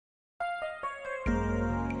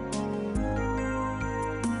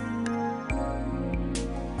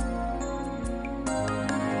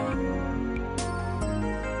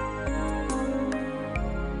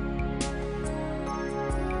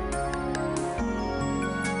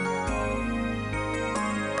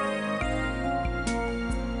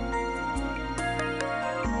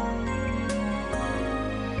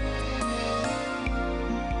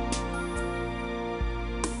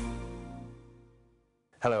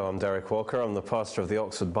Hello, I'm Derek Walker. I'm the pastor of the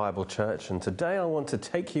Oxford Bible Church, and today I want to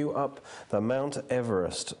take you up the Mount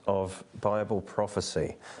Everest of Bible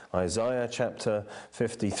prophecy, Isaiah chapter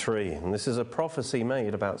 53. And this is a prophecy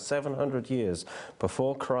made about 700 years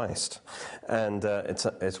before Christ, and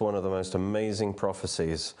it's one of the most amazing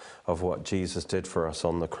prophecies of what Jesus did for us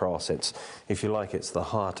on the cross. It's, if you like, it's the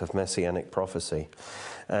heart of Messianic prophecy.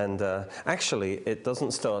 And actually, it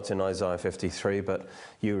doesn't start in Isaiah 53, but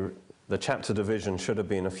the chapter division should have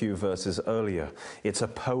been a few verses earlier. It's a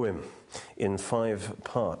poem in 5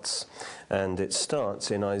 parts, and it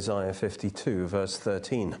starts in Isaiah 52, verse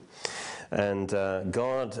 13. And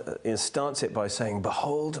God starts it by saying,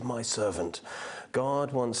 "Behold my servant."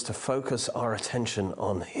 God wants to focus our attention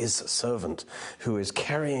on his servant who is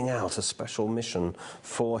carrying out a special mission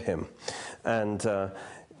for him. And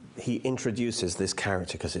he introduces this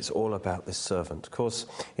character because it's all about this servant. Of course,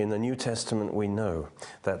 in the New Testament we know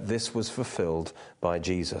that this was fulfilled by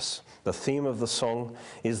Jesus. The theme of the song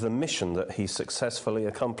is the mission that he successfully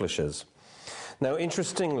accomplishes. Now,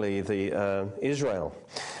 interestingly, Israel,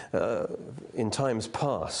 in times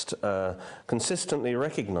past, consistently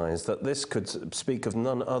recognized that this could speak of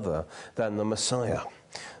none other than the Messiah,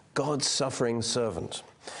 God's suffering servant.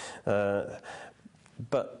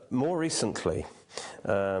 But more recently,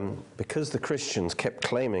 because the Christians kept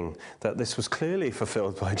claiming that this was clearly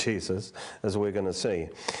fulfilled by Jesus, as we're going to see,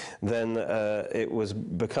 then it was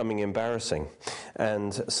becoming embarrassing.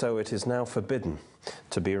 And so it is now forbidden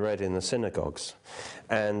to be read in the synagogues.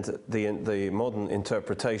 And the modern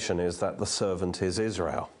interpretation is that the servant is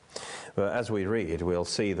Israel. But as we read, we'll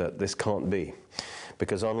see that this can't be.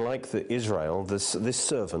 Because unlike Israel, this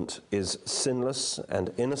servant is sinless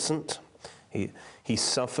and innocent. He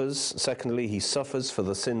suffers. Secondly, he suffers for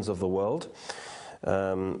the sins of the world.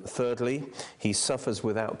 Thirdly, he suffers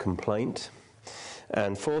without complaint.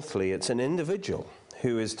 And fourthly, it's an individual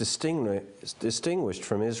who is distinguished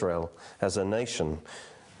from Israel as a nation,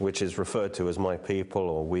 which is referred to as my people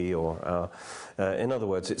or we or our. In other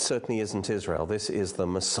words, it certainly isn't Israel. This is the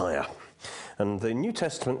Messiah. And the New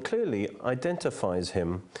Testament clearly identifies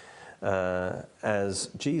him as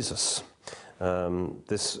Jesus.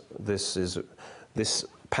 This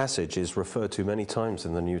passage is referred to many times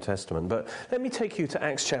in the New Testament. But let me take you to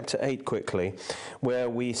Acts chapter 8 quickly, where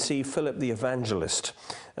we see Philip the evangelist.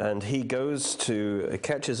 And he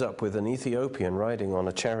catches up with an Ethiopian riding on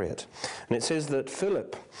a chariot. And it says that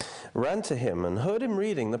Philip ran to him and heard him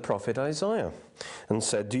reading the prophet Isaiah and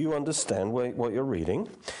said, "Do you understand what you're reading?"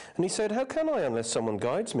 And he said, "How can I unless someone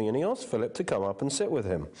guides me?" And he asked Philip to come up and sit with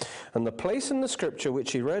him. And the place in the scripture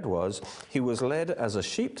which he read was, "He was led as a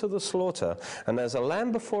sheep to the slaughter, and as a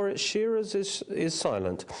lamb before its shearers is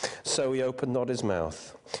silent, so he opened not his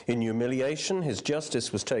mouth. In humiliation his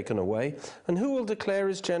justice was taken away, and who will declare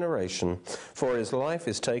his generation? For his life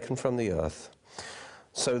is taken from the earth."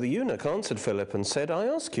 So the eunuch answered Philip and said, "I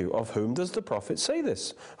ask you, of whom does the prophet say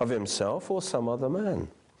this? Of himself or some other man?"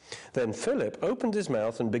 Then Philip opened his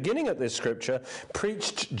mouth and, beginning at this scripture,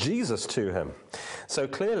 preached Jesus to him. So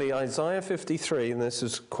clearly Isaiah 53, and this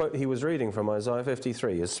is quote he was reading from Isaiah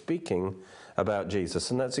 53, is speaking about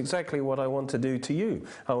Jesus. And that's exactly what I want to do to you.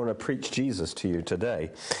 I want to preach Jesus to you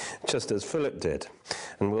today, just as Philip did.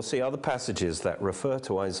 And we'll see other passages that refer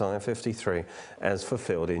to Isaiah 53 as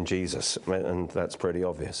fulfilled in Jesus. And that's pretty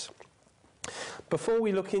obvious. Before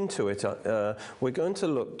we look into it, we're going to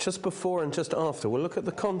look just before and just after. We'll look at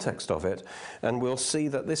the context of it, and we'll see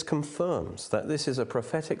that this confirms that this is a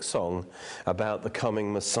prophetic song about the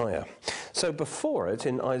coming Messiah. So before it,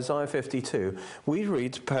 in Isaiah 52, we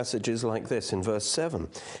read passages like this in verse 7.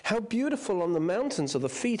 "How beautiful on the mountains are the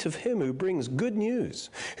feet of him who brings good news,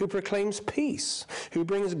 who proclaims peace, who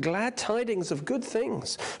brings glad tidings of good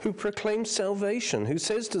things, who proclaims salvation, who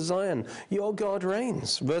says to Zion, 'Your God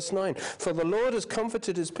reigns.'" Verse 9, "For the Lord has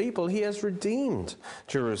comforted his people, he has redeemed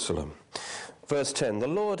Jerusalem." Verse 10, "The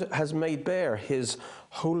Lord has made bare his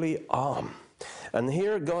holy arm." And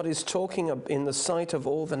here God is talking in the sight of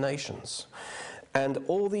all the nations. "And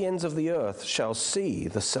all the ends of the earth shall see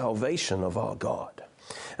the salvation of our God."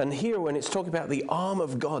 And here when it's talking about the arm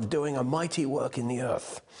of God doing a mighty work in the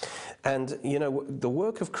earth. And, you know, the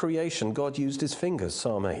work of creation, God used his fingers,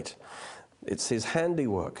 Psalm 8. It's his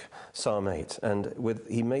handiwork, Psalm 8, and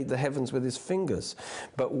he made the heavens with his fingers.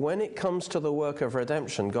 But when it comes to the work of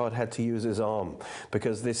redemption, God had to use his arm,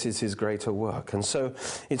 because this is his greater work. And so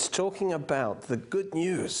it's talking about the good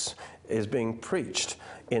news is being preached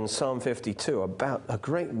in Psalm 52 about a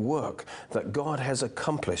great work that God has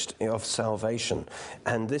accomplished of salvation.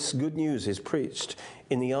 And this good news is preached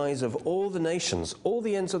in the eyes of all the nations. All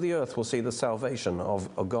the ends of the earth will see the salvation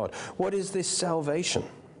of God. What is this salvation?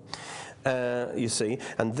 you see.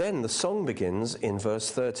 And then the song begins in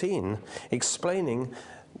verse 13, explaining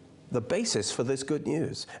the basis for this good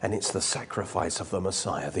news. And it's the sacrifice of the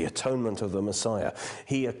Messiah, the atonement of the Messiah.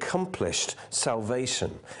 He accomplished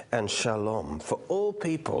salvation and shalom for all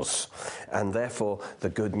peoples. And therefore, the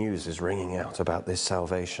good news is ringing out about this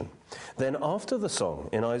salvation. Then after the song,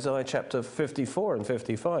 in Isaiah chapter 54 and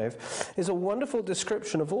 55, is a wonderful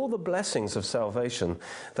description of all the blessings of salvation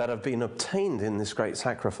that have been obtained in this great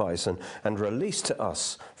sacrifice and released to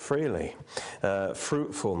us freely.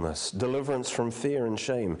 Fruitfulness, deliverance from fear and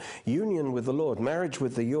shame, union with the Lord, marriage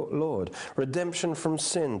with the Lord, redemption from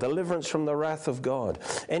sin, deliverance from the wrath of God,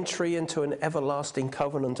 entry into an everlasting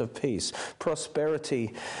covenant of peace,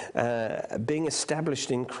 prosperity, being established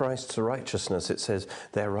in Christ's righteousness. It says,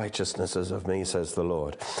 their righteousness is of me, says the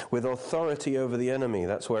Lord. With authority over the enemy,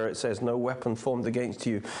 that's where it says, no weapon formed against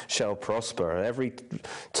you shall prosper. Every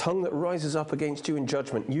tongue that rises up against you in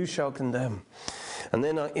judgment, you shall condemn. And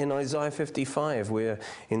then in Isaiah 55, we're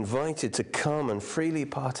invited to come and freely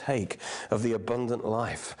partake of the abundant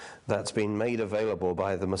life that's been made available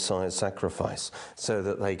by the Messiah's sacrifice, so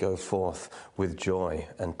that they go forth with joy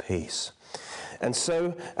and peace. And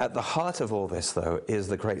so at the heart of all this, though, is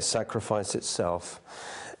the great sacrifice itself.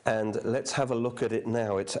 And let's have a look at it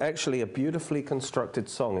now. It's actually a beautifully constructed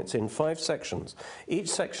song. It's in 5 sections. Each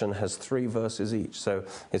section has 3 verses each, so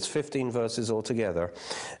it's 15 verses altogether.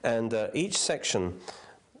 And each section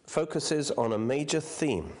focuses on a major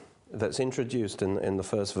theme that's introduced in the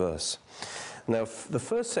first verse. Now, the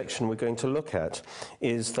first section we're going to look at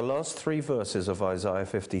is the last 3 verses of Isaiah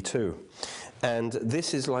 52. And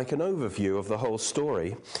this is like an overview of the whole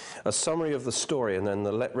story, a summary of the story, and then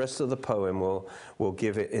the rest of the poem will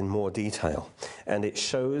give it in more detail. And it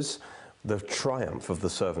shows the triumph of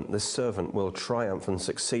the servant. This servant will triumph and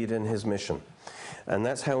succeed in his mission. And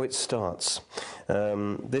that's how it starts.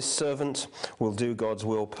 This servant will do God's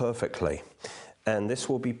will perfectly, and this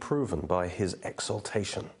will be proven by his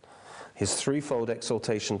exaltation. His threefold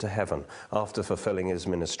exaltation to heaven after fulfilling his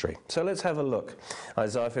ministry. So let's have a look.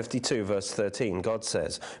 Isaiah 52, verse 13, God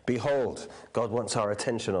says, behold, God wants our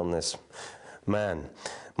attention on this man,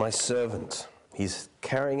 my servant. He's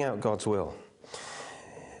carrying out God's will.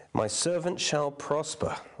 My servant shall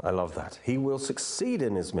prosper. I love that. He will succeed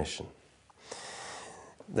in his mission.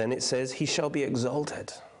 Then it says, he shall be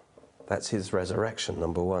exalted. That's his resurrection,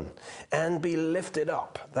 number 1. And be lifted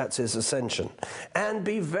up. That's his ascension. And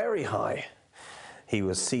be very high. He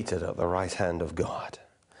was seated at the right hand of God.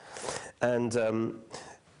 And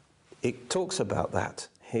it talks about that,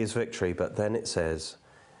 his victory, but then it says,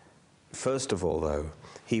 first of all, though,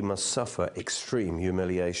 he must suffer extreme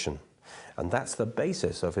humiliation. And that's the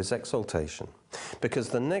basis of his exaltation. Because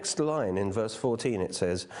the next line in verse 14, it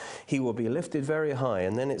says, he will be lifted very high.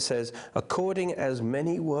 And then it says, according as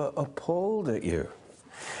many were appalled at you.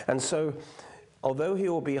 And so, although he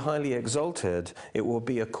will be highly exalted, it will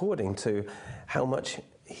be according to how much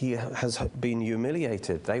he has been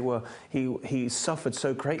humiliated. He suffered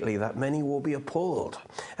so greatly that many will be appalled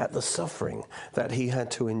at the suffering that he had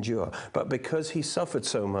to endure. But because he suffered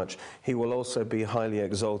so much, he will also be highly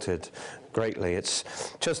exalted greatly. It's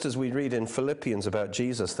just as we read in Philippians about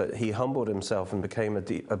Jesus, that he humbled himself and became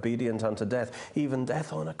obedient unto death, even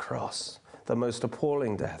death on a cross, the most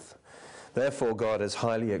appalling death. Therefore God has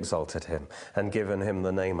highly exalted him and given him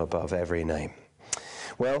the name above every name.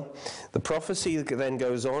 Well, the prophecy then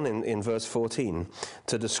goes on in verse 14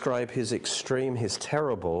 to describe his extreme, his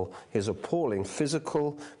terrible, his appalling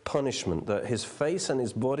physical punishment, that his face and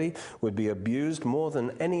his body would be abused more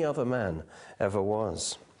than any other man ever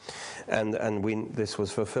was. And this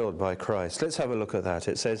was fulfilled by Christ. Let's have a look at that.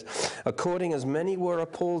 It says, according as many were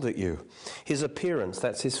appalled at you, his appearance,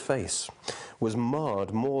 that's his face, was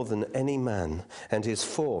marred more than any man, and his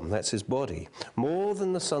form, that's his body, more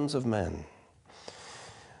than the sons of men.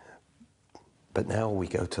 But now we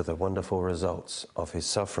go to the wonderful results of his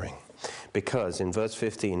suffering. Because in verse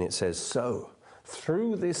 15 it says, so,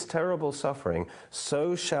 through this terrible suffering,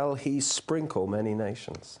 so shall he sprinkle many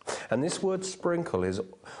nations. And this word sprinkle is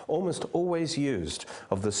almost always used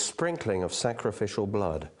of the sprinkling of sacrificial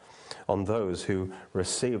blood on those who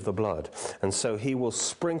receive the blood. And so he will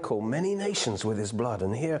sprinkle many nations with his blood.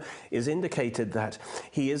 And here is indicated that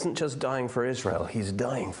he isn't just dying for Israel, he's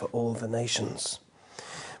dying for all the nations.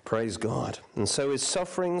 Praise God. And so his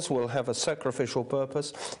sufferings will have a sacrificial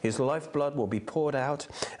purpose. His lifeblood will be poured out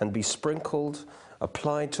and be sprinkled,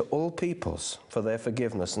 applied to all peoples for their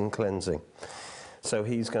forgiveness and cleansing. So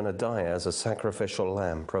he's going to die as a sacrificial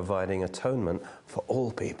lamb, providing atonement for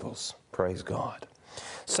all peoples. Praise God.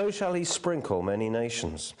 so shall he sprinkle many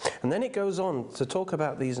nations. And then it goes on to talk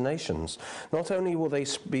about these nations. Not only will they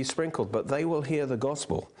be sprinkled, but they will hear the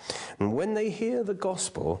gospel. And when they hear the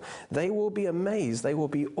gospel, they will be amazed, they will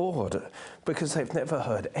be awed, because they've never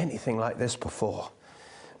heard anything like this before.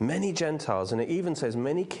 Many Gentiles, and it even says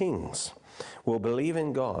many kings, will believe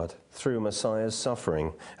in God through Messiah's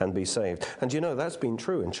suffering and be saved. And you know, that's been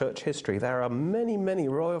true in church history. There are many, many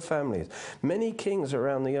royal families, many kings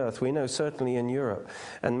around the earth, we know certainly in Europe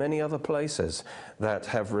and many other places, that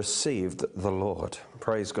have received the Lord.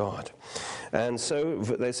 Praise God. And so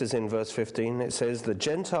this is in verse 15. It says, the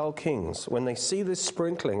Gentile kings, when they see this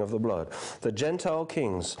sprinkling of the blood, the Gentile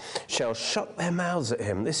kings shall shut their mouths at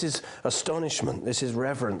him. This is astonishment. This is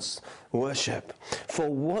reverence, worship. For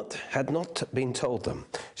what had not been told them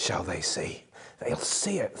shall they see. They'll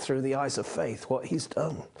see it through the eyes of faith, what he's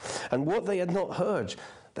done. And what they had not heard,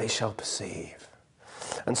 they shall perceive.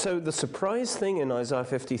 And so the surprise thing in Isaiah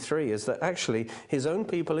 53 is that actually his own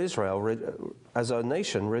people Israel, as a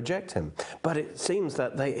nation, reject him. But it seems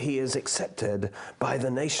that he is accepted by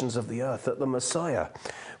the nations of the earth, that the Messiah,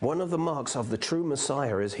 one of the marks of the true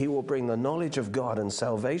Messiah is he will bring the knowledge of God and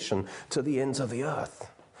salvation to the ends of the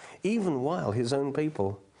earth, even while his own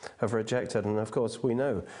people have rejected. And of course we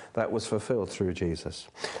know that was fulfilled through Jesus.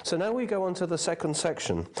 So now we go on to the second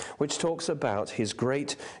section, which talks about his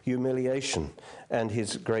great humiliation and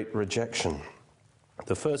his great rejection.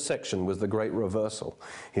 The first section was the great reversal,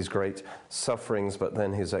 his great sufferings, but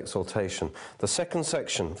then his exaltation. The second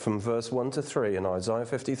section, from verse 1 to 3 in Isaiah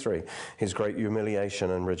 53, his great humiliation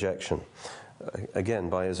and rejection, again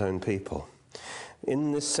by his own people.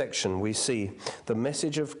 In this section we see the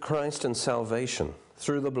message of Christ and salvation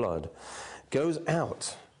through the blood goes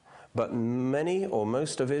out, but many or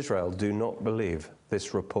most of Israel do not believe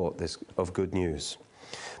this report of good news.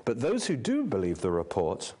 But those who do believe the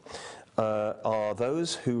report are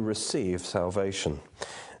those who receive salvation,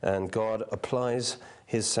 and God applies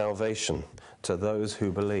his salvation to those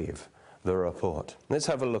who believe the report. Let's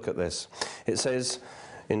have a look at this. It says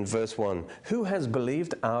in verse 1, who has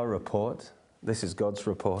believed our report? This is God's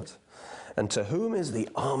report. And to whom is the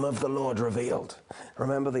arm of the Lord revealed?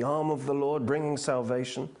 Remember the arm of the Lord bringing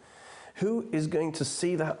salvation? Who is going to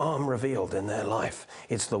see that arm revealed in their life?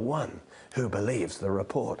 It's the one who believes the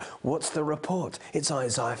report. What's the report? It's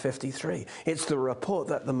Isaiah 53. It's the report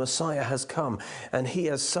that the Messiah has come, and he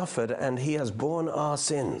has suffered, and he has borne our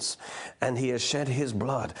sins, and he has shed his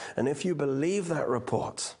blood. And if you believe that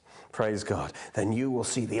report, praise God, then you will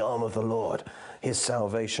see the arm of the Lord, his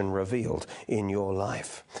salvation revealed in your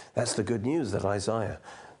life. That's the good news that Isaiah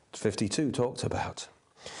 52 talked about.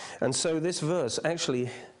 And so this verse actually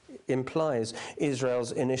implies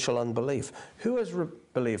Israel's initial unbelief. Who has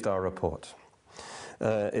believed our report?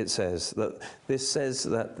 It says that this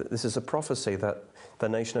is a prophecy that the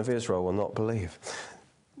nation of Israel will not believe.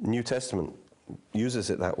 New Testament uses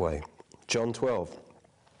it that way. John 12.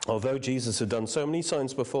 Although Jesus had done so many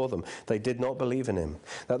signs before them, they did not believe in him,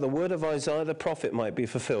 that the word of Isaiah the prophet might be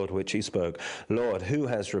fulfilled, which he spoke. Lord, who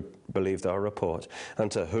has believed our report? And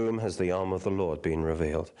to whom has the arm of the Lord been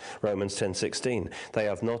revealed? Romans 10:16. They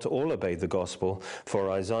have not all obeyed the gospel, for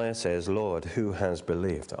Isaiah says, Lord, who has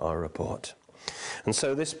believed our report? And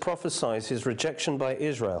so this prophesies his rejection by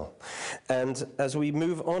Israel. And as we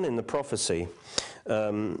move on in the prophecy,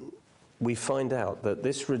 we find out that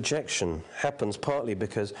this rejection happens partly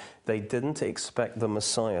because they didn't expect the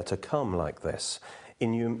Messiah to come like this,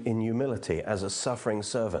 in humility, as a suffering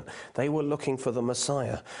servant. They were looking for the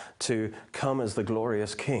Messiah to come as the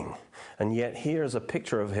glorious king. And yet here is a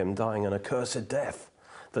picture of him dying an accursed death,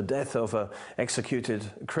 the death of an executed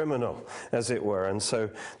criminal, as it were. And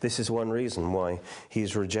so this is one reason why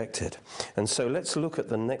he's rejected. And so let's look at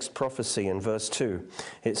the next prophecy in verse 2.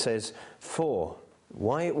 It says,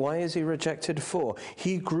 Why is he rejected? For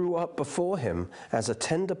he grew up before him as a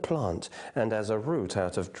tender plant and as a root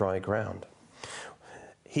out of dry ground.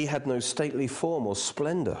 He had no stately form or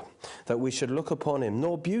splendor that we should look upon him,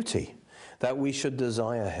 nor beauty that we should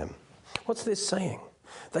desire him. What's this saying?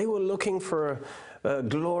 They were looking for a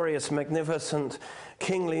glorious, magnificent,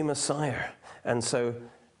 kingly Messiah. And so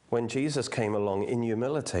when Jesus came along in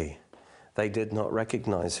humility, they did not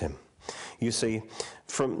recognize him. You see,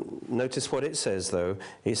 notice what it says, though.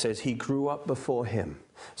 It says he grew up before him.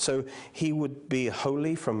 So he would be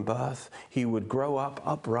holy from birth. He would grow up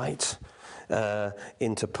upright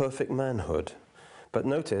into perfect manhood. But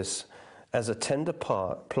notice, as a tender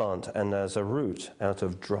plant and as a root out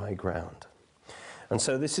of dry ground. And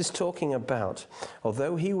so this is talking about,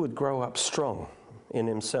 although he would grow up strong in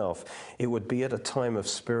himself, it would be at a time of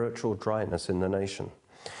spiritual dryness in the nation.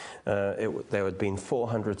 there had been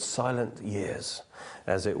 400 silent years,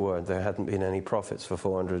 as it were. There hadn't been any prophets for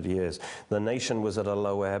 400 years. The nation was at a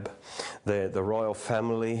low ebb. The royal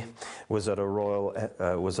family was at a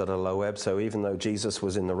low ebb. So even though Jesus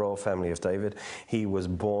was in the royal family of David, he was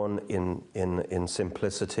born in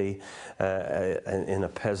simplicity, in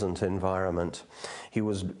a peasant environment. It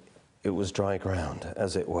was dry ground,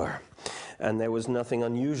 as it were. And there was nothing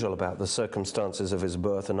unusual about the circumstances of his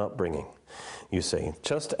birth and upbringing, you see,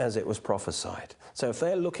 just as it was prophesied. So if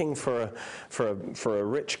they're looking for a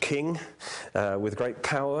rich king with great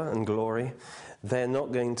power and glory, they're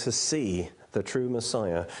not going to see the true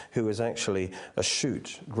Messiah, who is actually a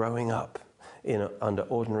shoot growing up under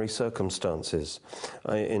ordinary circumstances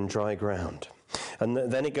in dry ground. And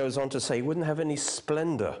then it goes on to say he wouldn't have any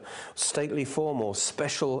splendor, stately form, or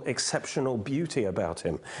special, exceptional beauty about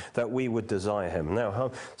him that we would desire him. Now, I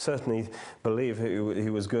certainly believe he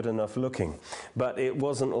was good enough looking, but it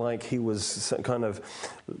wasn't like he was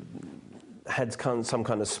had some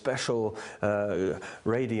kind of special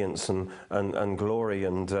radiance and glory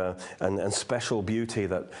and special beauty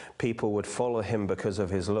that people would follow him because of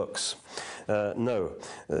his looks. No,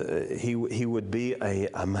 he would be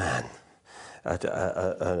a man.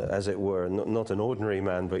 As it were, not an ordinary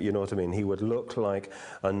man, but you know what I mean. He would look like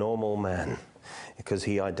a normal man because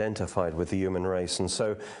he identified with the human race. And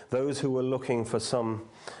so those who were looking for some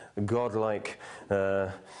godlike,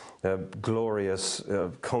 glorious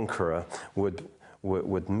conqueror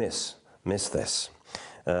would miss this.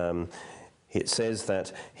 It says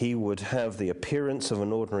that he would have the appearance of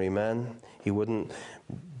an ordinary man. He wouldn't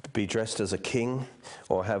be dressed as a king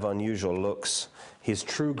or have unusual looks. His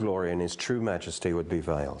true glory and his true majesty would be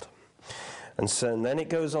veiled. And then it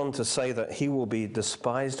goes on to say that he will be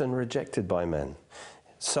despised and rejected by men,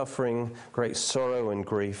 suffering great sorrow and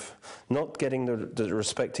grief, not getting the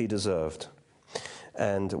respect he deserved.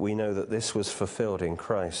 And we know that this was fulfilled in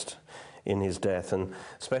Christ, in his death, and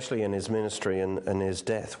especially in his ministry and his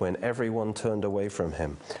death, when everyone turned away from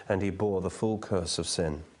him and he bore the full curse of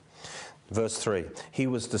sin. Verse 3, he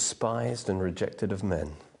was despised and rejected of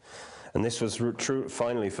men. And this was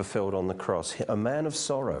finally fulfilled on the cross. A man of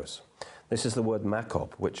sorrows. This is the word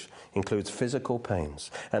makob, which includes physical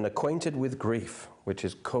pains, and acquainted with grief, which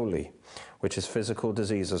is koli, which is physical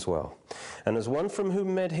disease as well. And as one from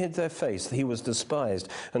whom men hid their face, he was despised,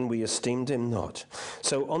 and we esteemed him not.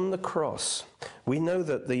 So on the cross, we know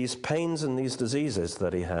that these pains and these diseases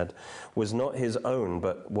that he had was not his own,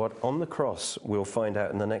 but what on the cross we'll find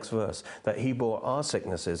out in the next verse, that he bore our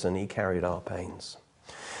sicknesses and he carried our pains.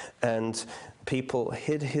 And people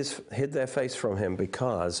hid their face from him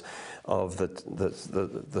because of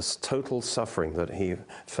the total suffering that he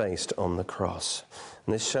faced on the cross.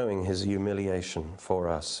 And this showing his humiliation for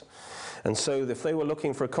us. And so if they were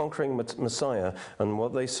looking for a conquering Messiah, and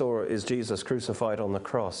what they saw is Jesus crucified on the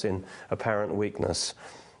cross in apparent weakness,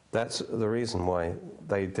 that's the reason why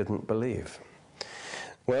they didn't believe.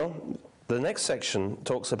 Well, the next section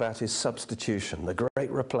talks about his substitution, the great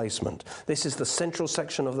replacement. This is the central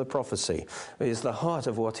section of the prophecy. It is the heart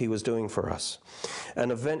of what he was doing for us. And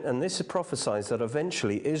this prophesies that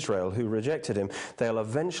eventually Israel, who rejected him, they'll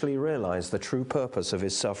eventually realize the true purpose of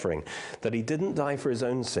his suffering, that he didn't die for his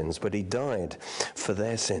own sins, but he died for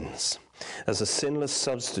their sins as a sinless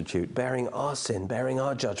substitute, bearing our sin, bearing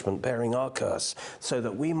our judgment, bearing our curse, so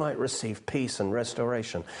that we might receive peace and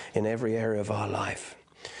restoration in every area of our life.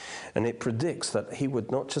 And it predicts that he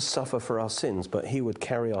would not just suffer for our sins, but he would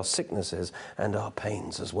carry our sicknesses and our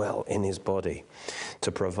pains as well in his body to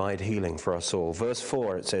provide healing for us all. Verse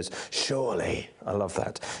 4, it says, surely, I love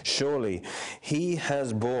that, surely he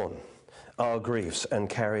has borne our griefs and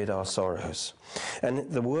carried our sorrows. And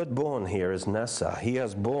the word borne here is nasa. He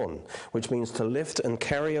has borne, which means to lift and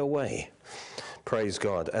carry away. Praise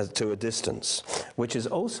God, as to a distance, which is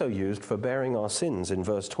also used for bearing our sins in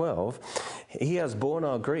verse 12. He has borne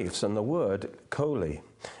our griefs, and the word koli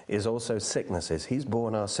is also sicknesses. He's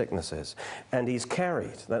borne our sicknesses. And he's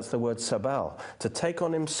carried, that's the word sabal, to take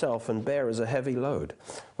on himself and bear as a heavy load,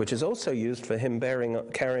 which is also used for him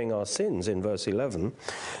carrying our sins in verse 11.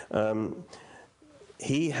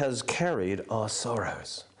 He has carried our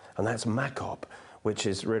sorrows, and that's makob, which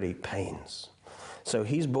is really pains. So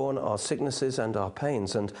he's borne our sicknesses and our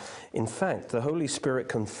pains. And in fact, the Holy Spirit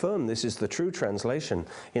confirmed this is the true translation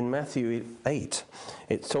in Matthew 8.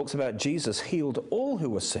 It talks about Jesus healed all who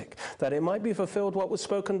were sick, that it might be fulfilled what was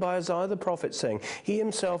spoken by Isaiah the prophet, saying, he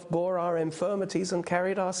himself bore our infirmities and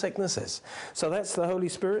carried our sicknesses. So that's the Holy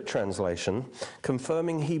Spirit translation,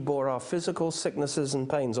 confirming he bore our physical sicknesses and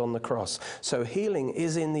pains on the cross. So healing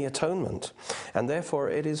is in the atonement, and therefore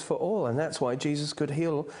it is for all. And that's why Jesus could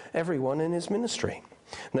heal everyone in his ministry.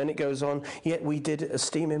 And then it goes on, yet we did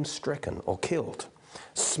esteem him stricken or killed,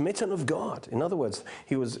 smitten of God. In other words,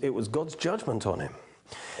 it was God's judgment on him.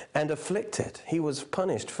 And afflicted. He was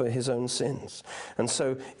punished for his own sins. And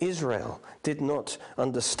so Israel did not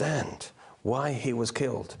understand why he was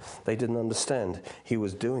killed. They didn't understand he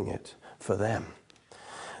was doing it for them.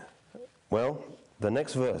 Well, the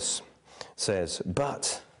next verse says,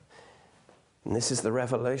 but, and this is the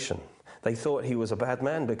revelation, they thought he was a bad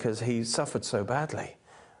man because he suffered so badly.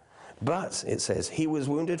 But, it says, he was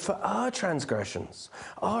wounded for our transgressions,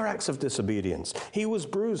 our acts of disobedience. He was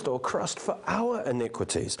bruised or crushed for our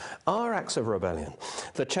iniquities, our acts of rebellion.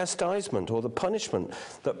 The chastisement or the punishment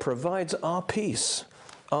that provides our peace,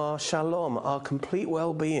 our shalom, our complete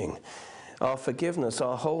well-being, our forgiveness,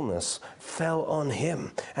 our wholeness, fell on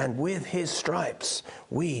him. And with his stripes,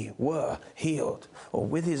 we were healed. Or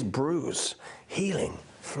with his bruise, healing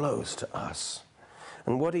flows to us.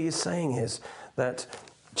 And what he is saying is that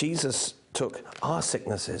Jesus took our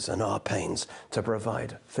sicknesses and our pains to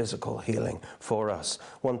provide physical healing for us.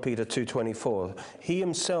 1 Peter 2:24, he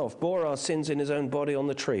himself bore our sins in his own body on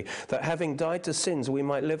the tree, that having died to sins we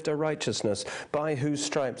might live to righteousness, by whose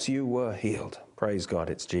stripes you were healed. Praise God,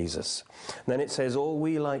 it's Jesus. And then it says, all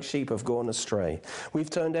we like sheep have gone astray. We've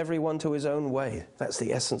turned everyone to his own way. That's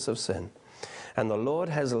the essence of sin. And the Lord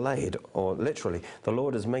has laid, or literally, the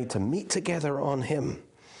Lord has made to meet together on him.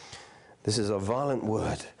 This is a violent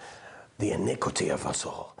word. The iniquity of us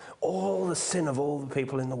all. All the sin of all the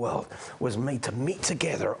people in the world was made to meet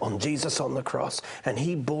together on Jesus on the cross. And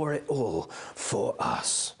he bore it all for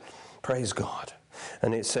us. Praise God.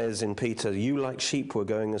 And it says in Peter, you like sheep were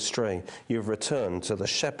going astray. You've returned to the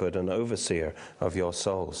shepherd and overseer of your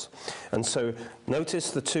souls. And so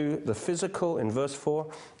notice the physical in verse 4,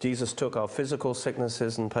 Jesus took our physical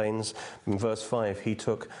sicknesses and pains. In verse 5, he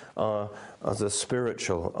took the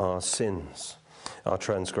spiritual, our sins, our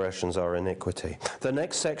transgressions, our iniquity. The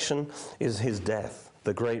next section is his death,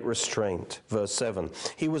 the great restraint. Verse 7,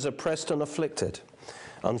 he was oppressed and afflicted,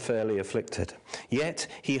 unfairly afflicted. Yet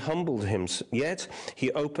he humbled him, yet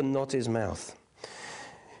he opened not his mouth.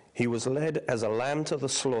 He was led as a lamb to the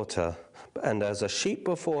slaughter, and as a sheep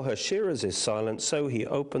before her shearers is silent, so he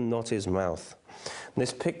opened not his mouth. And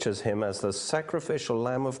this pictures him as the sacrificial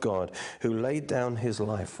Lamb of God who laid down his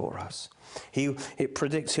life for us. It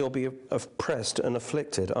predicts he'll be oppressed and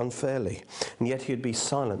afflicted unfairly, and yet he'd be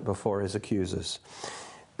silent before his accusers.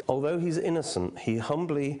 Although he's innocent, he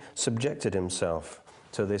humbly subjected himself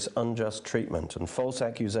to this unjust treatment and false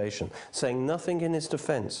accusation, saying nothing in his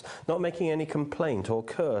defense, not making any complaint or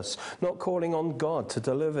curse, not calling on God to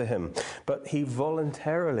deliver him, but he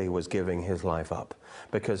voluntarily was giving his life up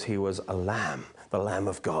because he was a lamb, the Lamb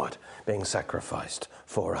of God, being sacrificed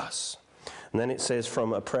for us. And then it says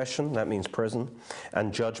from oppression, that means prison,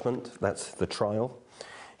 and judgment, that's the trial,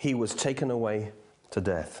 he was taken away to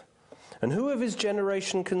death. And who of his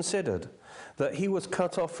generation considered that he was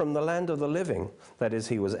cut off from the land of the living, that is,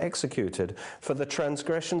 he was executed, for the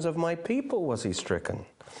transgressions of my people was he stricken.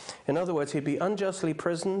 In other words, he'd be unjustly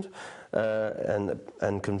imprisoned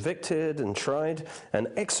and convicted and tried and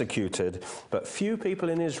executed, but few people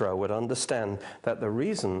in Israel would understand that the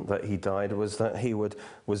reason that he died was that he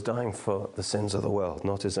was dying for the sins of the world,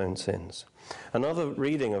 not his own sins. Another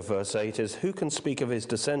reading of verse 8 is, who can speak of his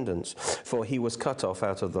descendants? For he was cut off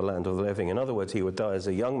out of the land of the living. In other words, he would die as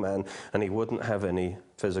a young man and he wouldn't have any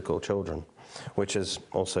physical children, which is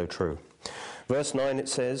also true. Verse 9 it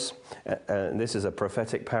says, and this is a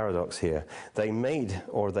prophetic paradox here, they made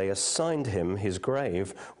or they assigned him his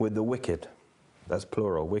grave with the wicked. That's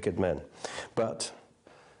plural, wicked men. But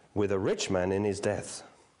with a rich man in his death,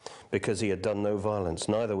 because he had done no violence,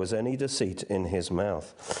 neither was any deceit in his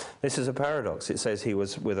mouth. This is a paradox. It says he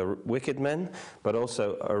was with a wicked man, but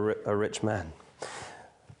also a rich man.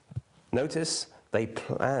 Notice they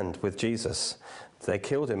planned with Jesus. They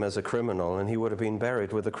killed him as a criminal, and he would have been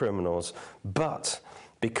buried with the criminals. But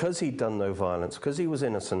because he'd done no violence, because he was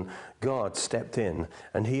innocent, God stepped in,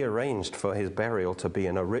 and he arranged for his burial to be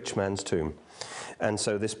in a rich man's tomb. And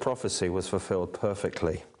so this prophecy was fulfilled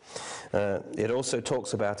perfectly. It also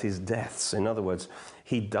talks about his deaths. In other words,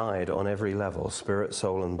 he died on every level, spirit,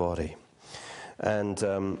 soul, and body.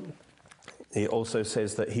 And he also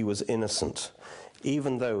says that he was innocent.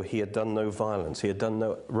 Even though he had done no violence, he had done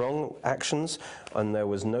no wrong actions, and there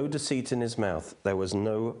was no deceit in his mouth, there was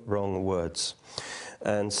no wrong words.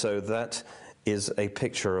 And so that is a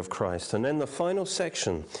picture of Christ. And then the final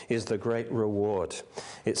section is the great reward.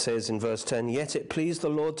 It says in verse 10, yet it pleased the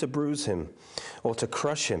Lord to bruise him, or to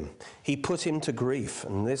crush him. He put him to grief.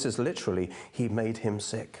 And this is literally, he made him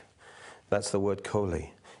sick. That's the word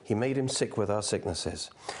koli. He made him sick with our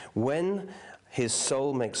sicknesses. When his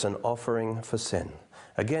soul makes an offering for sin.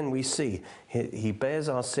 Again, we see he bears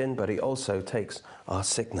our sin, but he also takes our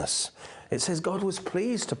sickness. It says God was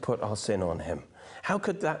pleased to put our sin on him. How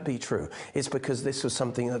could that be true? It's because this was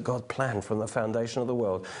something that God planned from the foundation of the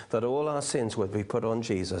world, that all our sins would be put on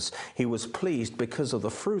Jesus. He was pleased because of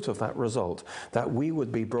the fruit of that result, that we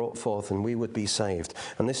would be brought forth and we would be saved.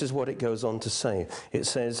 And this is what it goes on to say. It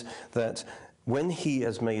says that when he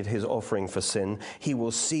has made his offering for sin, he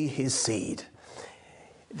will see his seed.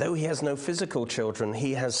 Though he has no physical children,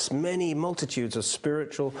 he has many multitudes of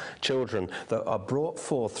spiritual children that are brought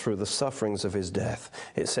forth through the sufferings of his death.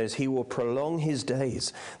 It says he will prolong his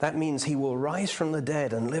days. That means he will rise from the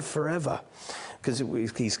dead and live forever, because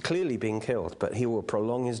he's clearly been killed, but he will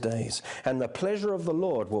prolong his days. And the pleasure of the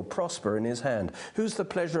Lord will prosper in his hand. Who's the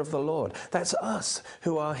pleasure of the Lord? That's us,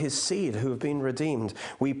 who are his seed, who have been redeemed.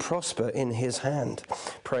 We prosper in his hand.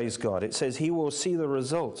 Praise God. It says he will see the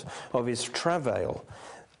result of his travail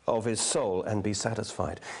of his soul and be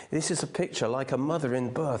satisfied. This is a picture like a mother in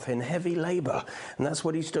birth, in heavy labor, and that's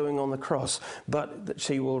what he's doing on the cross. But that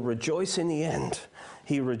she will rejoice in the end.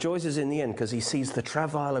 He rejoices in the end because he sees the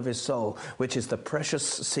travail of his soul, which is the precious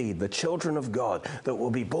seed, the children of God that will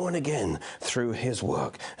be born again through his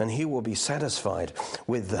work, and he will be satisfied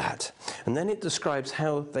with that. And then it describes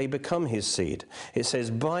how they become his seed. It says,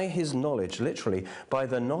 by his knowledge, literally, by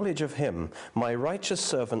the knowledge of him, my righteous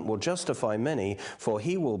servant will justify many, for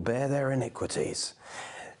he will bear their iniquities.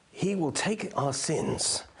 He will take our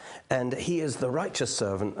sins, and he is the righteous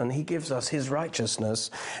servant, and he gives us his righteousness.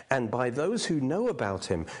 And by those who know about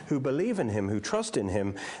him, who believe in him, who trust in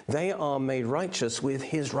him, they are made righteous with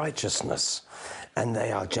his righteousness, and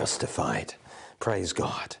they are justified. Praise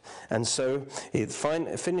God. And so it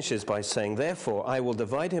finishes by saying, therefore I will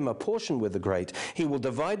divide him a portion with the great. He will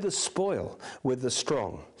divide the spoil with the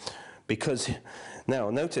strong. Because, now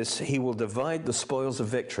notice, he will divide the spoils of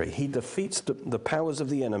victory. He defeats the powers of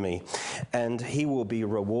the enemy, and he will be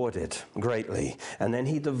rewarded greatly. And then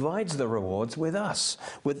he divides the rewards with us,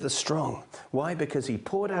 with the strong. Why? Because he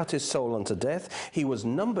poured out his soul unto death. He was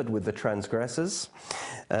numbered with the transgressors,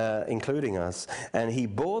 including us, and he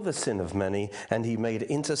bore the sin of many, and he made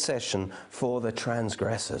intercession for the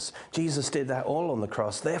transgressors. Jesus did that all on the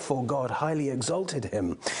cross. Therefore God highly exalted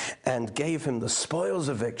him and gave him the spoils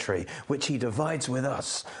of victory, which he divides with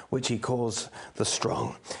us, which he calls the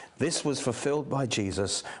strong. This was fulfilled by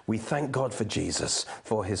Jesus. We thank God for Jesus,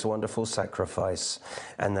 for his wonderful sacrifice,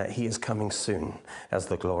 and that he is coming soon as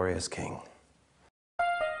the glorious King.